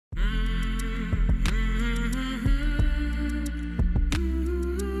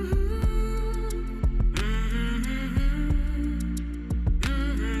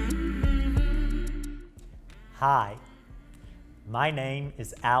Hi, my name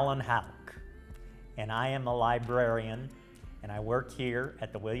is Alan Houck, and I am a librarian, and I work here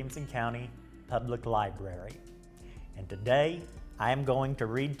at the Williamson County Public Library. And today, I am going to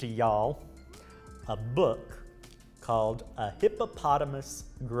read to y'all a book called A Hippopotamus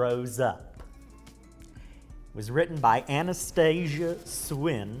Grows Up. It was written by Anastasia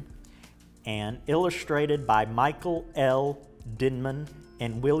Swin and illustrated by Michael L. Denman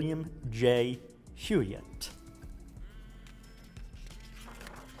and William J. Hewitt.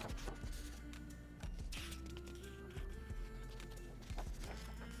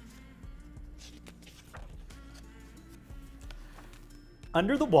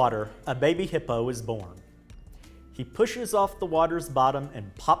 Under the water, a baby hippo is born. He pushes off the water's bottom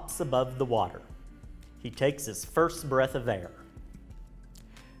and pops above the water. He takes his first breath of air.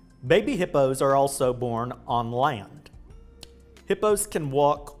 Baby hippos are also born on land. Hippos can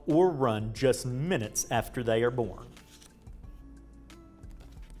walk or run just minutes after they are born.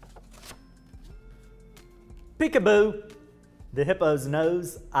 Peekaboo! The hippo's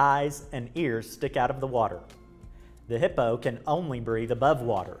nose, eyes, and ears stick out of the water. The hippo can only breathe above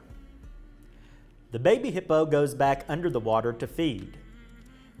water. The baby hippo goes back under the water to feed.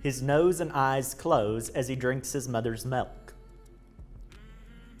 His nose and eyes close as he drinks his mother's milk.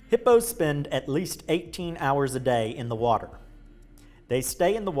 Hippos spend at least 18 hours a day in the water. They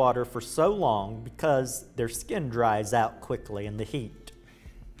stay in the water for so long because their skin dries out quickly in the heat.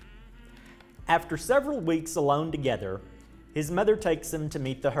 After several weeks alone together, his mother takes him to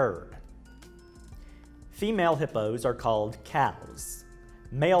meet the herd. Female hippos are called cows.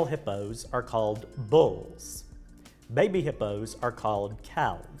 Male hippos are called bulls. Baby hippos are called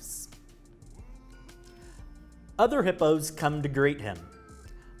calves. Other hippos come to greet him.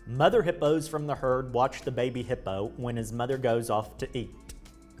 Mother hippos from the herd watch the baby hippo when his mother goes off to eat.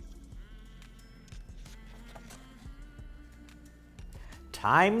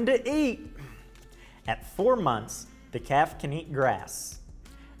 Time to eat! At 4 months, the calf can eat grass.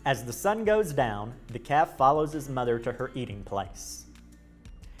 As the sun goes down, the calf follows his mother to her eating place.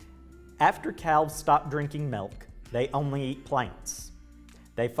 After calves stop drinking milk, they only eat plants.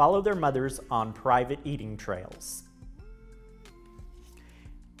 They follow their mothers on private eating trails.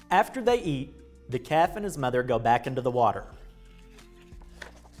 After they eat, the calf and his mother go back into the water.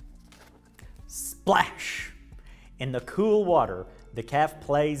 Splash! In the cool water, the calf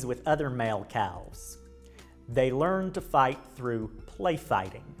plays with other male calves. They learn to fight through play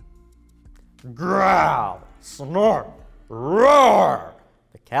fighting. Growl, snort, roar!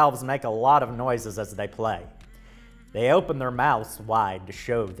 The calves make a lot of noises as they play. They open their mouths wide to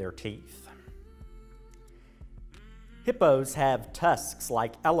show their teeth. Hippos have tusks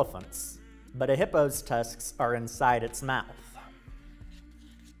like elephants, but a hippo's tusks are inside its mouth.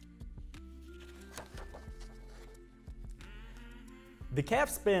 The calf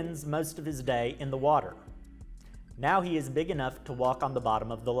spends most of his day in the water. Now he is big enough to walk on the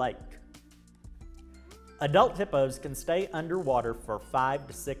bottom of the lake. Adult hippos can stay underwater for 5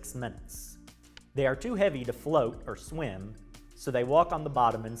 to 6 minutes. They are too heavy to float or swim, so they walk on the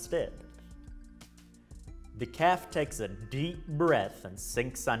bottom instead. The calf takes a deep breath and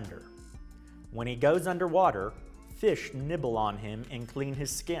sinks under. When he goes underwater, fish nibble on him and clean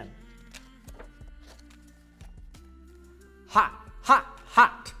his skin. Hot, hot,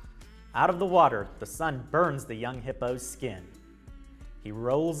 hot! Out of the water, the sun burns the young hippo's skin. He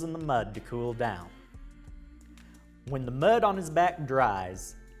rolls in the mud to cool down. When the mud on his back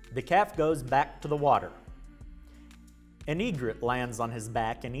dries, the calf goes back to the water. An egret lands on his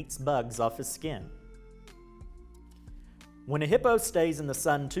back and eats bugs off his skin. When a hippo stays in the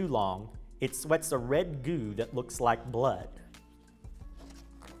sun too long, it sweats a red goo that looks like blood.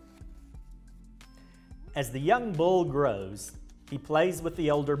 As the young bull grows, he plays with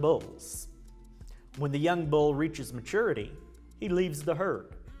the older bulls. When the young bull reaches maturity, he leaves the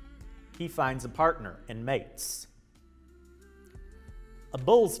herd. He finds a partner and mates. A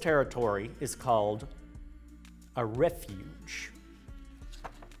bull's territory is called a refuge.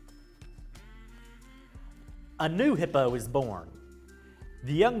 A new hippo is born.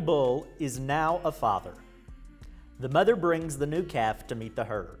 The young bull is now a father. The mother brings the new calf to meet the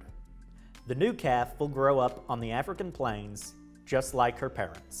herd. The new calf will grow up on the African plains just like her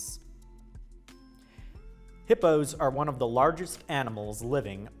parents. Hippos are one of the largest animals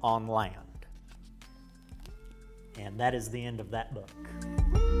living on land. And that is the end of that book.